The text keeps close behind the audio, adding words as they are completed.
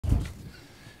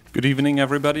Good evening,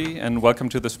 everybody, and welcome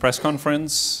to this press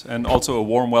conference, and also a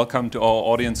warm welcome to our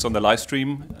audience on the live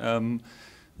stream.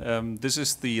 This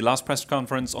is the last press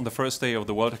conference on the first day of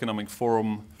the World Economic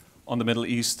Forum on the Middle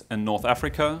East and North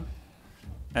Africa.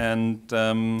 And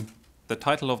the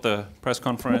title of the press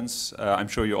conference, I'm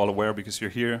sure you're all aware because you're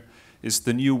here, is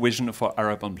The New Vision for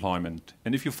Arab Employment.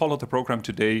 And if you followed the program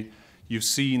today, you've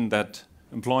seen that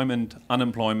employment,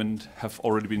 unemployment have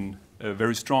already been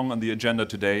very strong on the agenda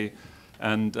today.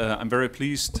 And I'm very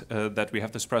pleased that we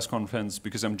have this press conference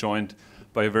because I'm joined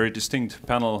by a very distinct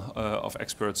panel of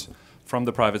experts from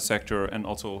the private sector and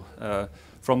also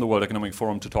from the World Economic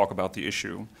Forum to talk about the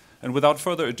issue. And without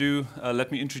further ado,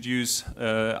 let me introduce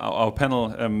our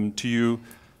panel to you.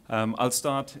 I'll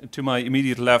start to my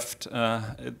immediate left.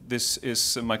 This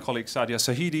is my colleague Sadia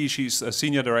Sahidi. She's a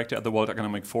senior director at the World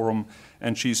Economic Forum,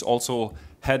 and she's also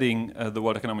heading the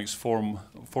World Economic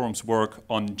Forum's work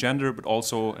on gender, but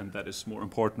also, and that is more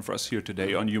important for us here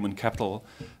today, on human capital.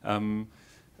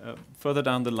 Further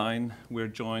down the line, we're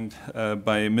joined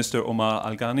by Mr. Omar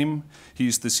Alghanim.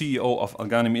 He's the CEO of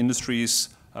Alghanim Industries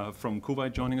from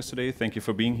Kuwait, joining us today. Thank you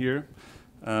for being here.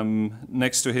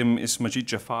 Next to him is Majid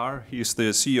Jafar. He is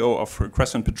the CEO of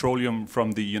Crescent Petroleum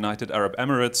from the United Arab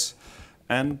Emirates.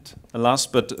 And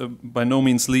last but by no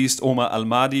means least, Omar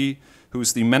Al-Madhi, who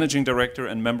is the managing director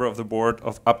and member of the board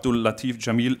of Abdul Latif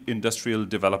Jameel Industrial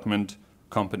Development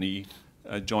Company,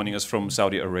 joining us from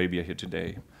Saudi Arabia here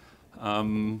today.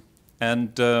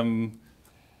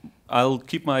 I'll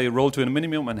keep my role to a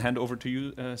minimum and hand over to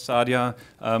you, Sadia.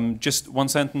 Just one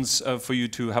sentence for you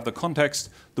to have the context.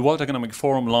 The World Economic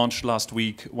Forum launched last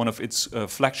week one of its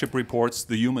flagship reports,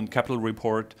 the Human Capital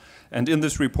Report. And in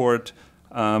this report,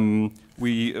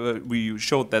 we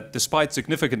showed that despite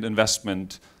significant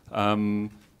investment,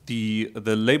 the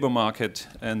labor market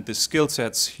and the skill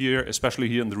sets here, especially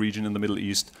here in the region in the Middle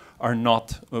East, are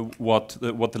not what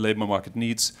the labor market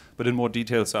needs. But in more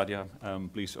detail, Sadia,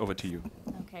 please, over to you.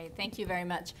 Okay, thank you very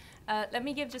much. Let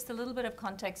me give just a little bit of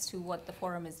context to what the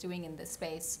forum is doing in this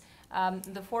space.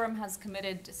 The forum has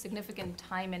committed significant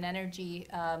time and energy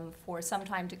for some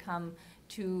time to come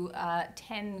to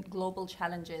 10 global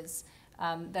challenges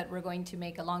that we're going to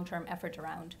make a long-term effort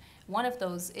around. One of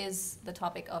those is the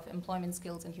topic of employment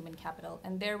skills and human capital.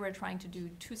 And there we're trying to do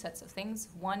two sets of things.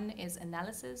 One is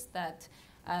analysis that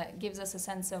gives us a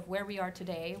sense of where we are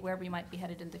today, where we might be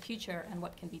headed in the future, and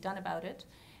what can be done about it.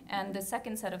 And the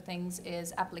second set of things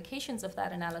is applications of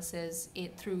that analysis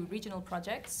through regional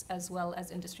projects as well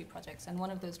as industry projects. And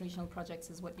one of those regional projects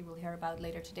is what you will hear about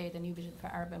later today, the New Vision for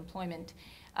Arab Employment.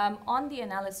 On the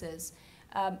analysis,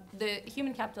 the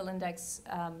Human Capital Index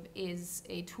is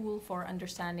a tool for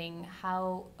understanding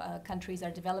how countries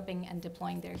are developing and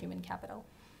deploying their human capital.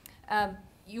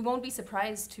 You won't be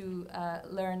surprised to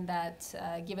learn that,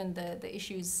 given the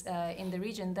issues in the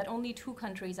region, that only 2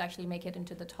 countries actually make it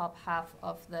into the top half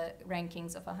of the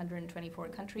rankings of 124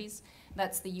 countries.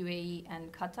 That's the UAE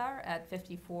and Qatar at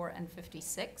 54 and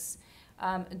 56.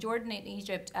 Jordan and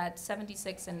Egypt at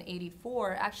 76 and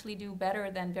 84 actually do better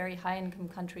than very high-income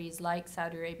countries like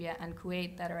Saudi Arabia and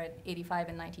Kuwait that are at 85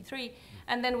 and 93.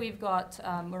 And then we've got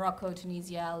Morocco,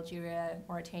 Tunisia, Algeria,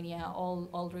 Mauritania,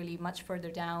 all really much further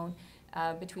down,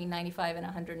 between 95 and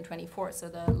 124. So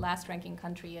the last ranking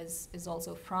country is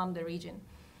also from the region.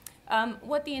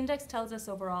 What the index tells us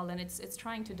overall, and it's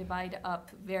trying to divide up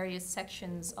various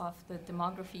sections of the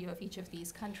demography of each of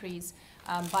these countries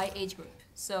by age group.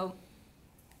 So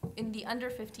in the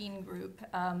under 15 group,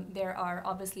 there are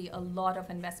obviously a lot of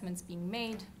investments being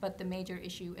made, but the major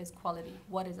issue is quality,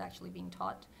 what is actually being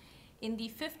taught. In the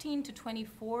 15 to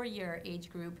 24-year age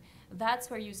group, that's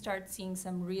where you start seeing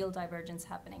some real divergence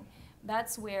happening.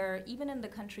 That's where, even in the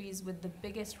countries with the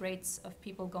biggest rates of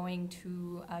people going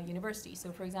to university,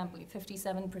 so for example,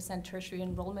 57% tertiary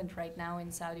enrollment right now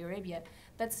in Saudi Arabia,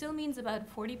 that still means about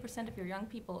 40% of your young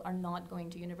people are not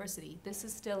going to university. This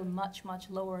is still much, much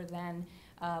lower than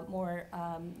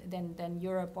than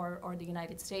Europe or the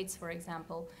United States, for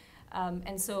example.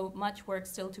 And so much work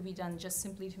still to be done just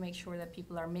simply to make sure that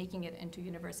people are making it into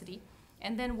university.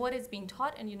 And then what is being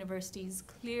taught in universities,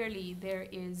 clearly there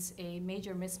is a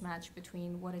major mismatch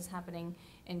between what is happening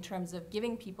in terms of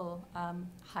giving people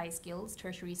high skills,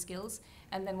 tertiary skills,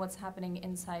 and then what's happening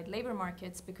inside labor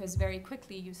markets, because very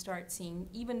quickly you start seeing,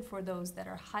 even for those that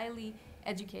are highly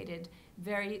educated,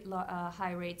 very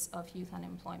high rates of youth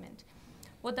unemployment.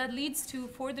 What that leads to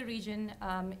for the region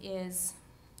is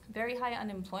very high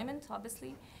unemployment,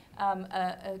 obviously,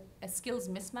 a skills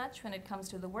mismatch when it comes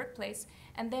to the workplace,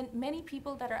 and then many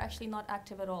people that are actually not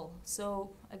active at all. So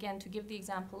again, to give the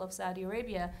example of Saudi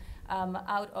Arabia,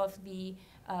 Out of the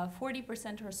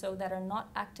 40% or so that are not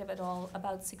active at all,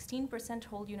 about 16%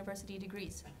 hold university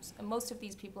degrees. Most of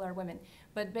these people are women.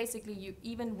 But basically,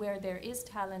 even where there is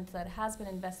talent that has been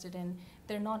invested in,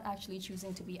 they're not actually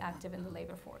choosing to be active in the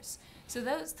labor force. So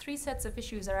those three sets of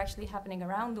issues are actually happening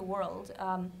around the world.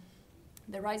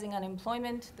 The rising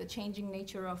unemployment, the changing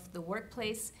nature of the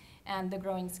workplace, and the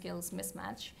growing skills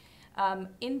mismatch.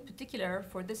 In particular,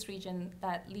 for this region,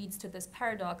 that leads to this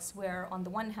paradox where, on the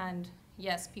one hand,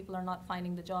 yes, people are not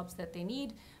finding the jobs that they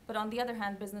need, but on the other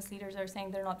hand, business leaders are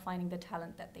saying they're not finding the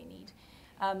talent that they need.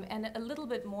 And a little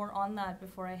bit more on that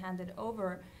before I hand it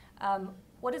over.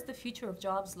 What does the future of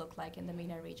jobs look like in the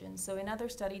MENA region? So another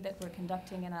study that we're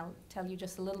conducting, and I'll tell you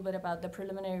just a little bit about the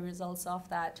preliminary results of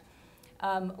that,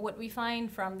 what we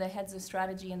find from the heads of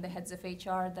strategy and the heads of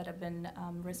HR that have been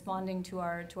responding to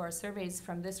our surveys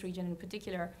from this region in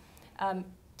particular,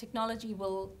 technology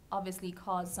will obviously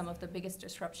cause some of the biggest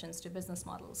disruptions to business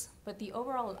models, but the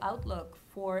overall outlook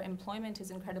for employment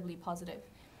is incredibly positive.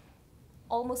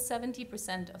 Almost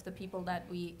 70% of the people that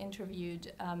we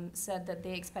interviewed said that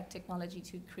they expect technology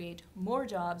to create more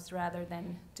jobs rather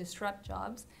than disrupt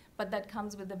jobs, but that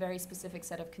comes with a very specific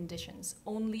set of conditions,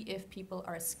 only if people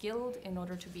are skilled in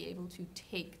order to be able to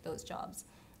take those jobs.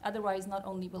 Otherwise, not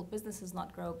only will businesses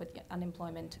not grow, but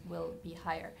unemployment will be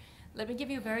higher. Let me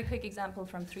give you a very quick example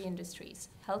from three industries.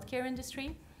 Healthcare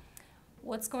industry,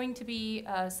 what's going to be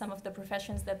some of the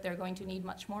professions that they're going to need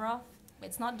much more of?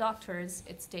 It's not doctors,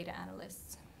 it's data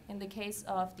analysts. In the case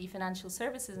of the financial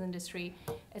services industry,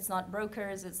 it's not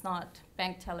brokers, it's not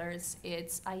bank tellers,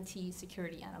 it's IT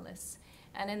security analysts.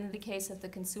 And in the case of the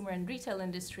consumer and retail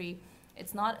industry,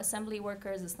 it's not assembly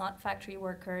workers, it's not factory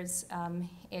workers,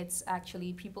 it's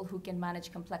actually people who can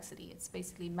manage complexity. It's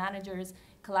basically managers,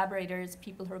 collaborators,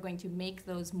 people who are going to make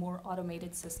those more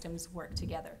automated systems work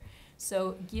together.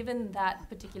 So given that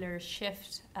particular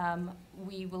shift,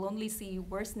 we will only see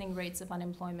worsening rates of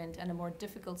unemployment and a more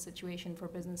difficult situation for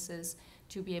businesses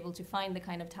to be able to find the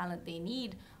kind of talent they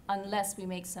need unless we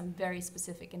make some very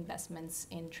specific investments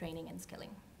in training and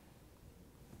skilling.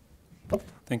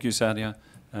 Thank you, Sadia.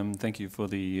 Thank you for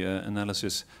the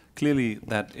analysis. Clearly,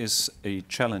 that is a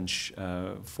challenge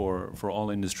for all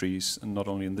industries, and not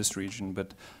only in this region.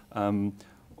 But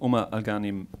Omar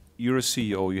Alghanim, you're a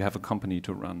CEO. You have a company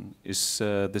to run. Is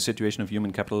the situation of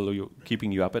human capital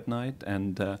keeping you up at night?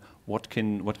 And what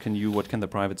can the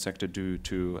private sector do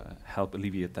to help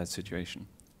alleviate that situation?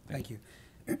 Thank you.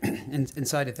 And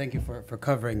Sadia, thank you for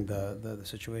covering the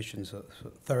situation so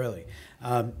thoroughly.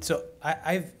 So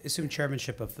I've assumed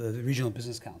chairmanship of the Regional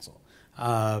Business Council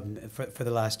for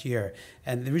the last year.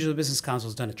 And the Regional Business Council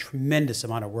has done a tremendous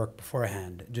amount of work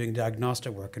beforehand, doing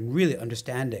diagnostic work and really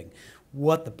understanding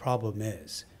what the problem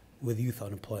is with youth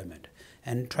unemployment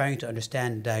and trying to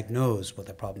understand and diagnose what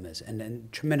the problem is.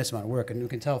 And tremendous amount of work. And we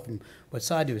can tell from what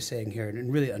Sadia was saying here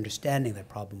and really understanding that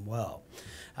problem well.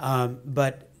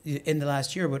 But in the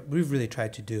last year, what we've really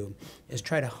tried to do is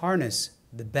try to harness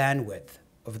the bandwidth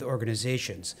of the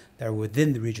organizations that are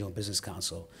within the Regional Business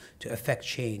Council to affect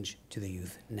change to the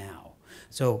youth now.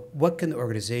 So what can the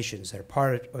organizations that are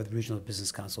part of the Regional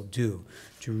Business Council do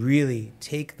to really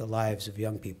take the lives of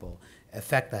young people,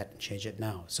 affect that, and change it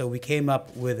now? So we came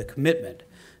up with a commitment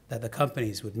that the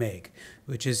companies would make,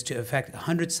 which is to affect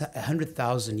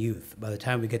 100,000 youth by the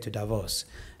time we get to Davos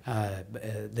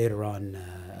later on,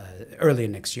 early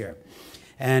next year.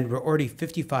 And we're already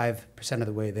 55% of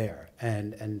the way there.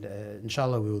 And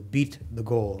inshallah, we will beat the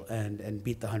goal and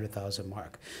beat the 100,000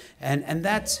 mark. And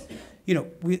that's, you know,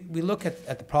 we look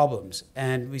at the problems,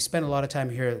 and we spend a lot of time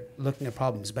here looking at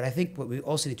problems, but I think what we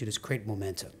also need to do is create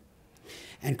momentum.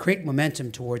 And create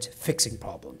momentum towards fixing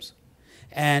problems.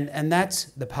 And that's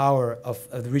the power of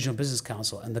the Regional Business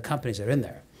Council and the companies that are in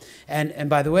there. And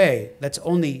by the way, that's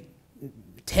only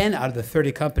 10 out of the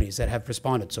 30 companies that have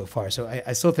responded so far. So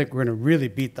I still think we're going to really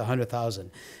beat the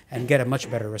 100,000 and get a much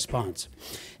better response.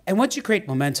 And once you create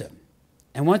momentum,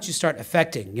 and once you start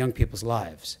affecting young people's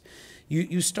lives,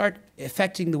 you start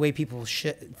affecting the way people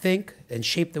think and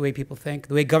shape the way people think,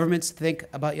 the way governments think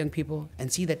about young people,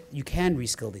 and see that you can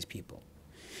reskill these people.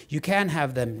 You can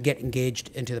have them get engaged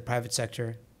into the private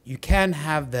sector. You can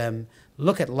have them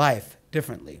look at life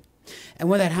differently. And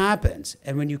when that happens,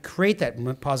 and when you create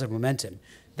that positive momentum,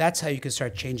 that's how you can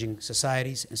start changing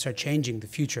societies and start changing the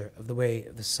future of the way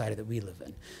of the society that we live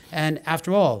in. And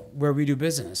after all, where we do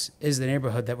business is the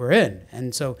neighborhood that we're in.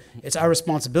 And so it's our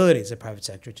responsibility as a private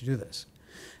sector to do this.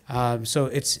 So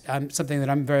it's something that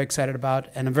I'm very excited about,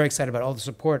 and I'm very excited about all the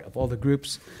support of all the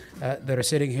groups that are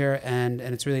sitting here, and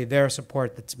it's really their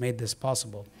support that's made this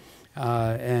possible.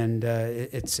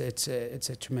 It's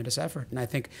a tremendous effort, and I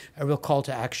think a real call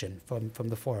to action from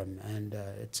the forum, and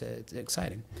it's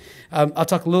exciting. I'll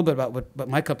talk a little bit about what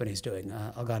my company is doing,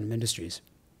 Alghanim Industries.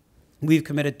 We've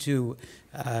committed to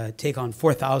take on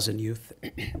 4,000 youth,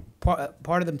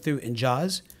 part of them through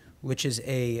Injaz, which is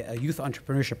a youth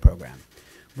entrepreneurship program,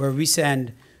 where we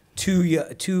send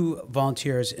two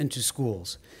volunteers into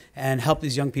schools and help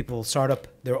these young people start up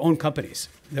their own companies,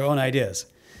 their own ideas.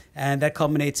 And that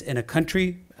culminates in a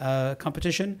country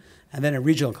competition and then a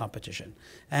regional competition.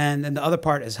 And then the other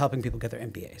part is helping people get their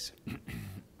MBAs.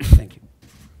 Thank you.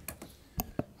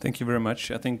 Thank you very much.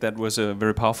 I think that was a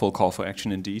very powerful call for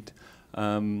action indeed.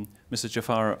 Mr.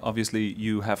 Jafar, obviously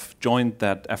you have joined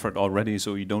that effort already,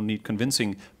 so you don't need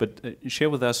convincing. But share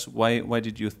with us why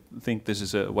did you think this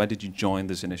is why did you join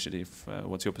this initiative?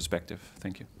 What's your perspective?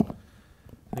 Thank you.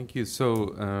 Thank you.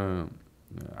 So,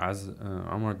 as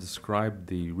Omar described,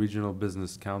 the Regional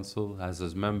Business Council has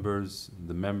as members,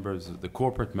 the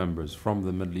corporate members from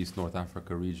the Middle East, North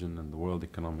Africa region and the World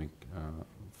Economic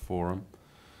Forum.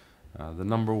 The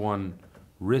number one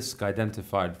risk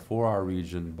identified for our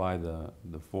region by the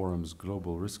forum's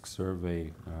global risk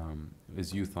survey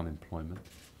is youth unemployment.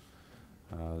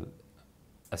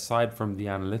 Aside from the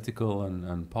analytical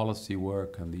and policy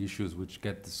work and the issues which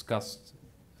get discussed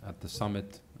at the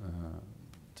summit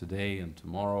today and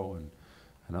tomorrow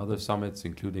and other summits,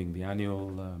 including the annual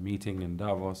meeting in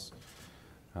Davos,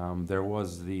 there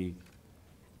was the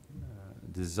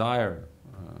desire,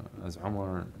 as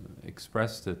Omar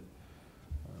expressed it,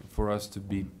 for us to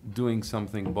be doing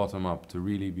something bottom up, to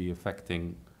really be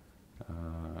affecting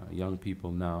young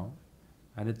people now.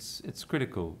 And it's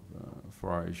critical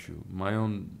for our issue. My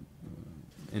own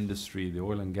industry, the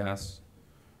oil and gas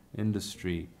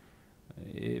industry,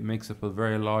 it makes up a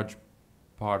very large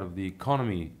part of the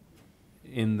economy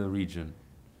in the region,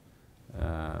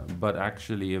 but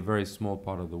actually a very small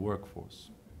part of the workforce.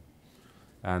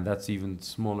 And that's even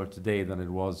smaller today than it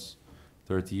was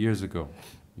 30 years ago.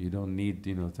 You don't need,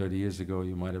 30 years ago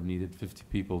you might have needed 50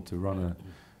 people to run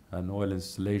an oil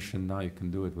installation. Now you can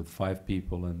do it with 5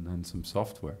 people and some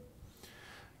software.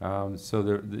 So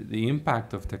the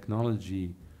impact of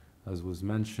technology, as was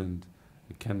mentioned,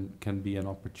 it can be an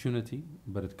opportunity,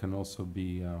 but it can also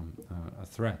be a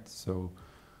threat. So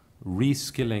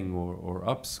reskilling or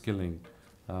upskilling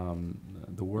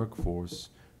the workforce,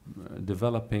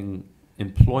 developing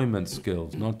employment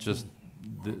skills, not just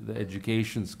the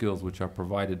education skills which are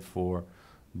provided for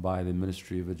by the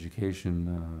Ministry of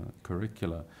Education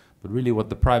curricula, but really what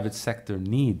the private sector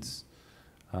needs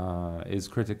is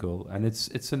critical. And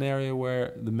it's an area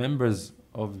where the members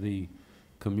of the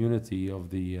community of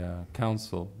the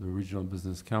council, the Regional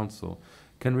Business Council,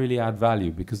 can really add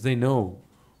value because they know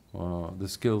the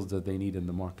skills that they need in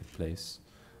the marketplace.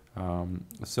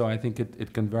 So I think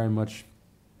it can very much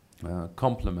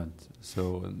complement.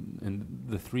 So in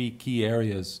the 3 key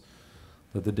areas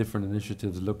that the different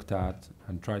initiatives looked at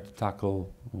and tried to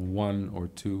tackle, 1 or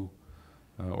 2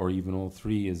 or even all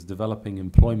 3, is developing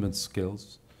employment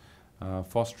skills,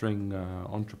 fostering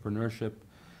entrepreneurship,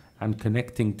 and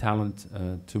connecting talent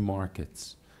to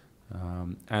markets.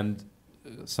 And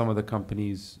some of the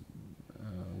companies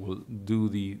will do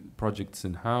the projects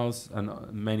in-house, and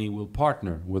many will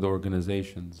partner with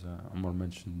organizations. Omar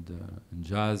mentioned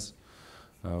Injaz.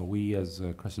 We as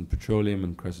Crescent Petroleum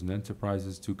and Crescent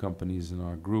Enterprises, 2 companies in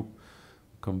our group,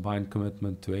 combined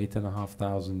commitment to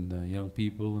 8,500 young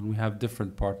people, and we have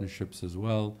different partnerships as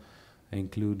well,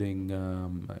 including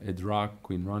Idrak,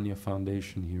 Queen Rania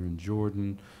Foundation here in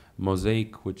Jordan,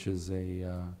 Mosaic, which is a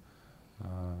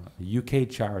UK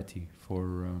charity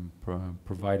for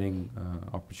providing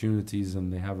opportunities,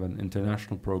 and they have an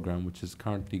international program which is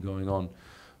currently going on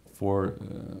for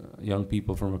young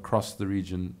people from across the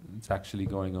region. It's actually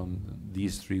going on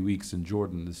these 3 weeks in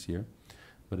Jordan this year,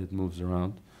 but it moves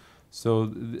around.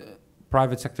 So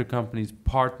private sector companies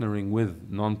partnering with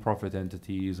non-profit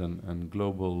entities and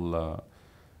global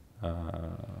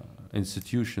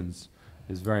institutions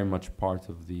is very much part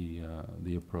of the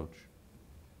approach.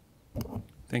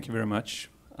 Thank you very much.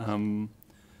 Omar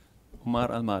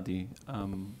Al-Madhi,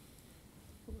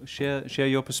 share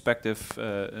your perspective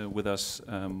with us,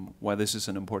 why this is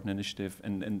an important initiative,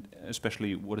 and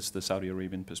especially what is the Saudi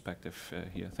Arabian perspective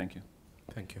here. Thank you.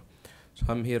 Thank you. So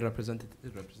I'm here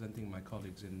representing my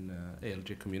colleagues in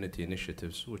ALJ Community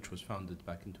Initiatives, which was founded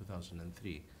back in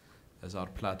 2003 as our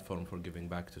platform for giving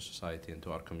back to society and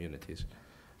to our communities.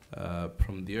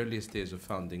 From the earliest days of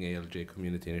founding ALJ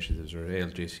Community Initiatives, or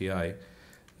ALJCI,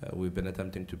 we've been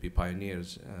attempting to be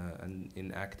pioneers and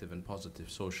in active and positive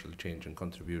social change and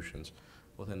contributions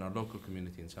within our local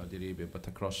community in Saudi Arabia, but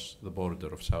across the border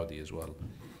of Saudi as well.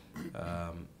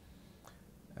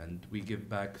 And we give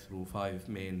back through 5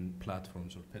 main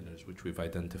platforms or pillars which we've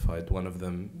identified, one of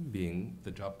them being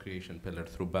the job creation pillar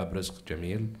through Bab Rizq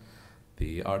Jameel,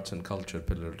 the arts and culture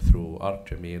pillar through Art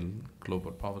Jameel,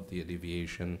 global poverty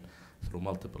alleviation through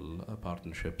multiple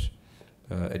partnerships,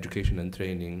 education and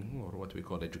training, or what we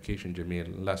call education Jameel,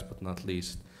 and last but not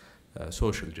least,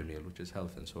 social Jameel, which is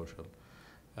health and social.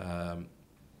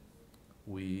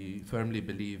 We firmly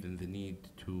believe in the need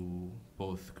to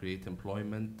both create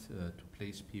employment, to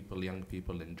place people, young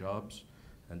people in jobs,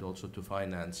 and also to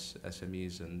finance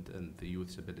SMEs and the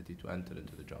youth's ability to enter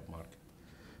into the job market.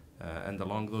 And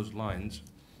along those lines,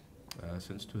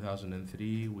 since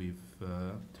 2003, we've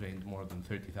trained more than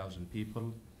 30,000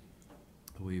 people.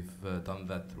 We've done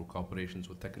that through cooperations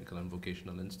with technical and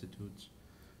vocational institutes,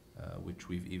 which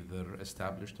we've either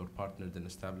established or partnered in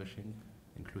establishing,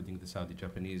 including the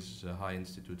Saudi-Japanese High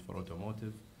Institute for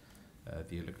Automotive,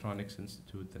 the Electronics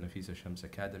Institute, the Nafisa Shams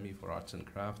Academy for Arts and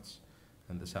Crafts,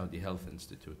 and the Saudi Health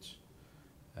Institutes.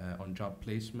 On job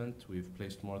placement, we've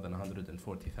placed more than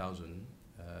 140,000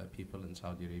 people in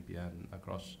Saudi Arabia and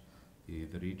across the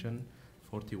region,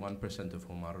 41% of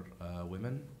whom are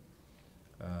women.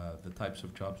 The types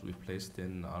of jobs we've placed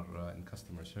in are in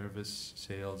customer service,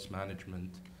 sales,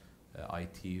 management,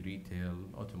 IT, retail,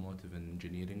 automotive, and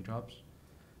engineering jobs.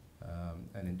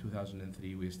 And in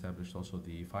 2003, we established also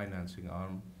the financing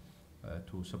arm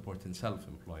to support in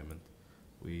self-employment.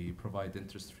 We provide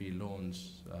interest-free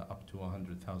loans up to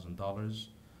 $100,000.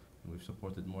 And we've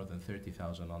supported more than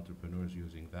 30,000 entrepreneurs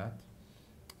using that.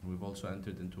 We've also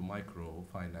entered into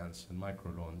microfinance and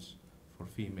microloans for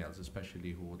females,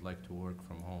 especially who would like to work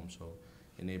from home, so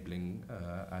enabling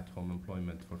at-home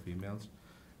employment for females.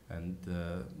 And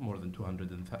more than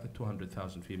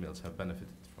 200,000 females have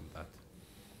benefited from that.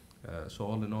 So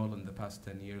all in all, in the past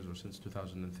 10 years or since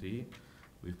 2003,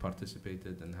 we've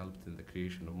participated and helped in the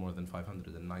creation of more than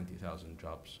 590,000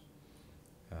 jobs.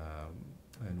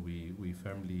 And we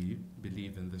firmly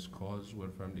believe in this cause. We're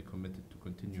firmly committed to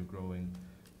continue growing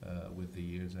with the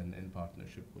years and in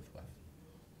partnership with WAF.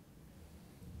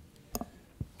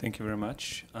 Thank you very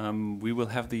much. We will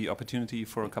have the opportunity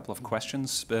for a couple of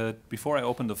questions, but before I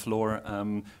open the floor,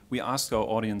 we asked our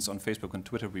audience on Facebook and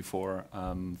Twitter before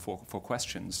for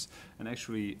questions, and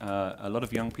actually a lot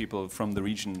of young people from the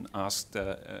region asked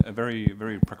a very,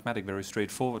 very pragmatic, very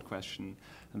straightforward question,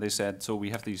 and they said, so we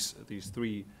have these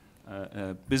 3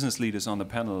 business leaders on the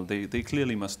panel. They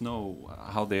clearly must know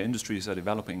how their industries are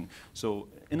developing. So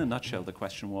in a nutshell, the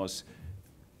question was,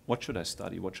 what should I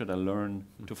study? What should I learn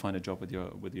to find a job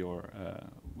with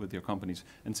your companies?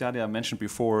 And Sadia mentioned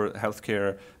before,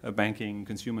 healthcare, banking,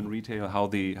 consumer and retail, how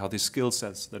the skill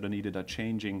sets that are needed are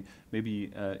changing.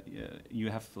 Maybe you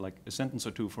have like a sentence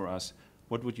or two for us.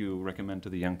 What would you recommend to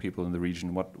the young people in the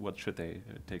region? What should they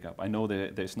take up? I know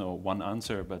there's no one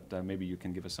answer, but maybe you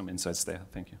can give us some insights there.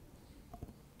 Thank you.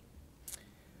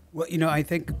 Well, you know, I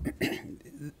think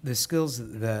the skills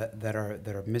that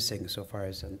are missing so far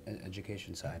as an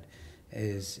education side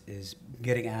is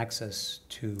getting access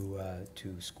to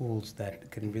schools that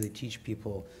can really teach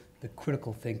people the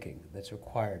critical thinking that's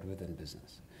required within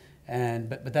business. And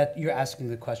but that you're asking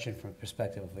the question from a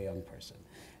perspective of a young person,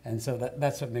 and so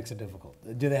that's what makes it difficult.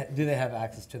 Do they have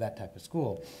access to that type of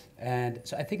school? And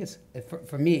so I think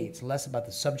for me it's less about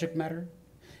the subject matter,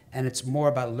 and it's more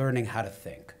about learning how to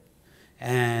think.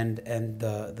 And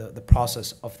the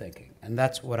process of thinking, and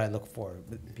that's what I look for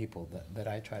with people that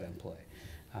I try to employ.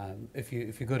 If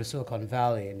you go to Silicon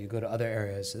Valley and you go to other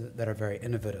areas that are very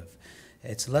innovative,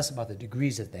 it's less about the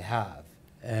degrees that they have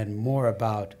and more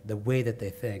about the way that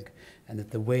they think and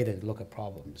the way that they look at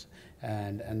problems.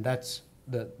 And that's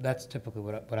typically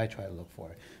what I try to look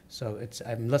for. So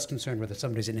I'm less concerned whether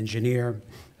somebody's an engineer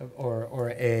or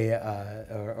a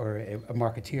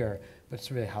marketeer, but it's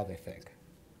really how they think.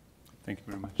 Thank you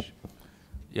very much.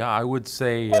 Yeah, I would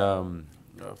say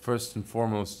first and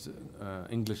foremost,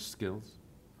 English skills.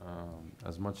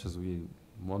 As much as we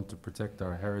want to protect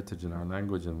our heritage and our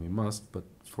language, and we must, but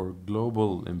for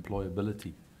global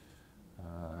employability,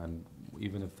 and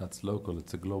even if that's local,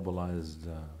 it's a globalized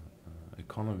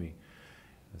economy.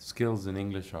 Skills in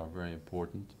English are very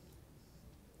important.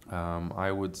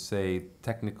 I would say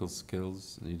technical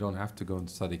skills. You don't have to go and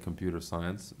study computer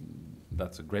science.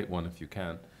 That's a great one if you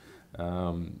can.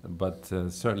 But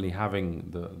certainly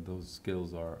having those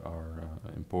skills are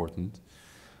important.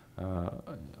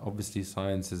 Obviously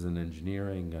sciences and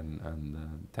engineering and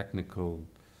technical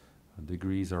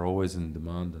degrees are always in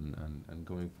demand, and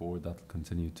going forward that will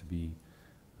continue to be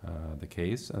the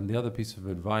case. And the other piece of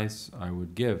advice I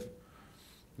would give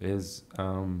is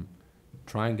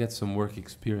try and get some work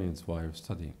experience while you're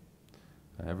studying.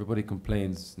 Everybody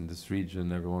complains in this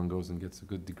region, everyone goes and gets a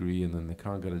good degree and then they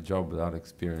can't get a job without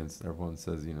experience. Everyone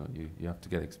says, you know, you have to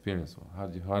get experience. Well,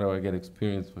 how do I get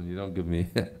experience when you don't give me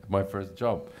my first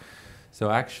job?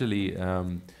 So actually,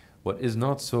 what is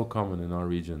not so common in our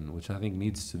region, which I think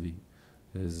needs to be,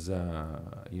 is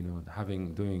you know,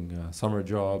 doing summer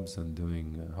jobs and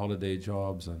doing holiday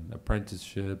jobs and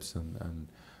apprenticeships and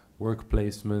work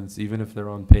placements, even if they're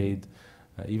unpaid.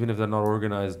 Even if they're not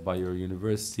organized by your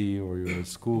university or your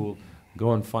school,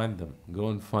 go and find them. Go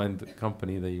and find the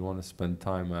company that you want to spend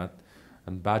time at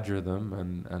and badger them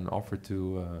and offer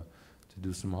to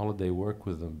do some holiday work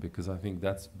with them, because I think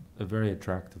that's a very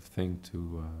attractive thing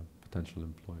to potential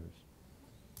employers.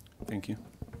 Thank you.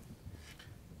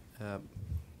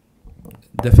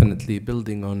 Definitely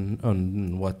building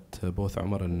on what both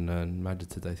Omar and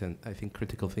Majid said, I think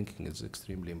critical thinking is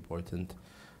extremely important.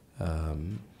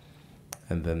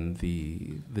 And then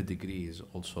the degree is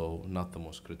also not the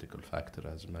most critical factor,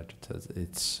 as Majid says.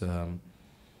 It's,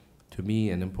 to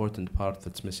me, an important part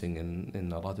that's missing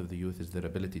in a lot of the youth is their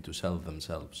ability to sell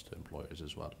themselves to employers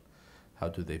as well. How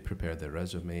do they prepare their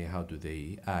resume? How do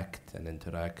they act and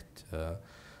interact?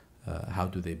 How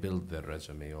do they build their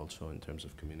resume also in terms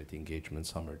of community engagement,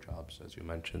 summer jobs, as you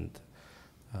mentioned.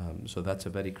 So that's a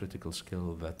very critical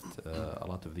skill that a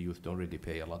lot of the youth don't really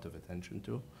pay a lot of attention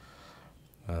to.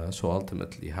 So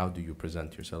ultimately, how do you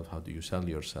present yourself? How do you sell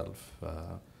yourself?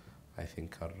 I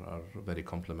think are very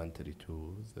complementary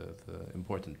to the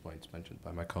important points mentioned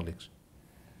by my colleagues.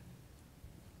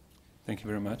 Thank you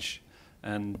very much.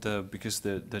 And because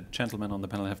the gentlemen on the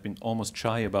panel have been almost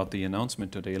shy about the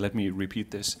announcement today, let me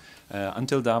repeat this.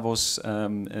 Until Davos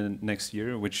next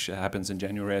year, which happens in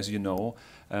January, as you know,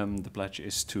 the pledge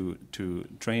is to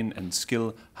train and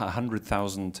skill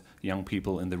 100,000 young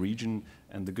people in the region.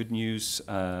 And the good news,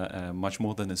 much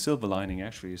more than a silver lining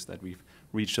actually, is that we've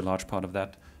reached a large part of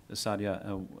that.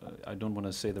 Sadia, I don't want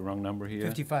to say the wrong number here.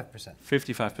 55%.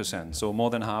 55%, so more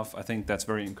than half. I think that's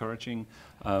very encouraging.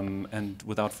 And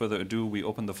without further ado, we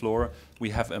open the floor. We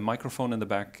have a microphone in the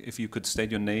back. If you could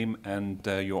state your name and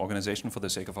your organization for the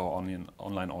sake of our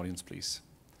online audience, please.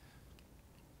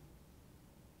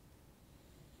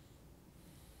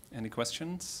 Any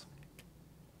questions?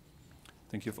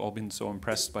 I think you've all been so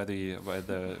impressed by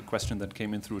the question that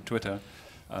came in through Twitter.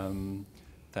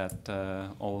 That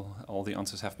all the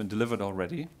answers have been delivered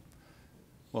already.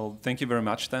 Well, thank you very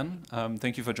much then.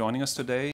 Thank you for joining us today.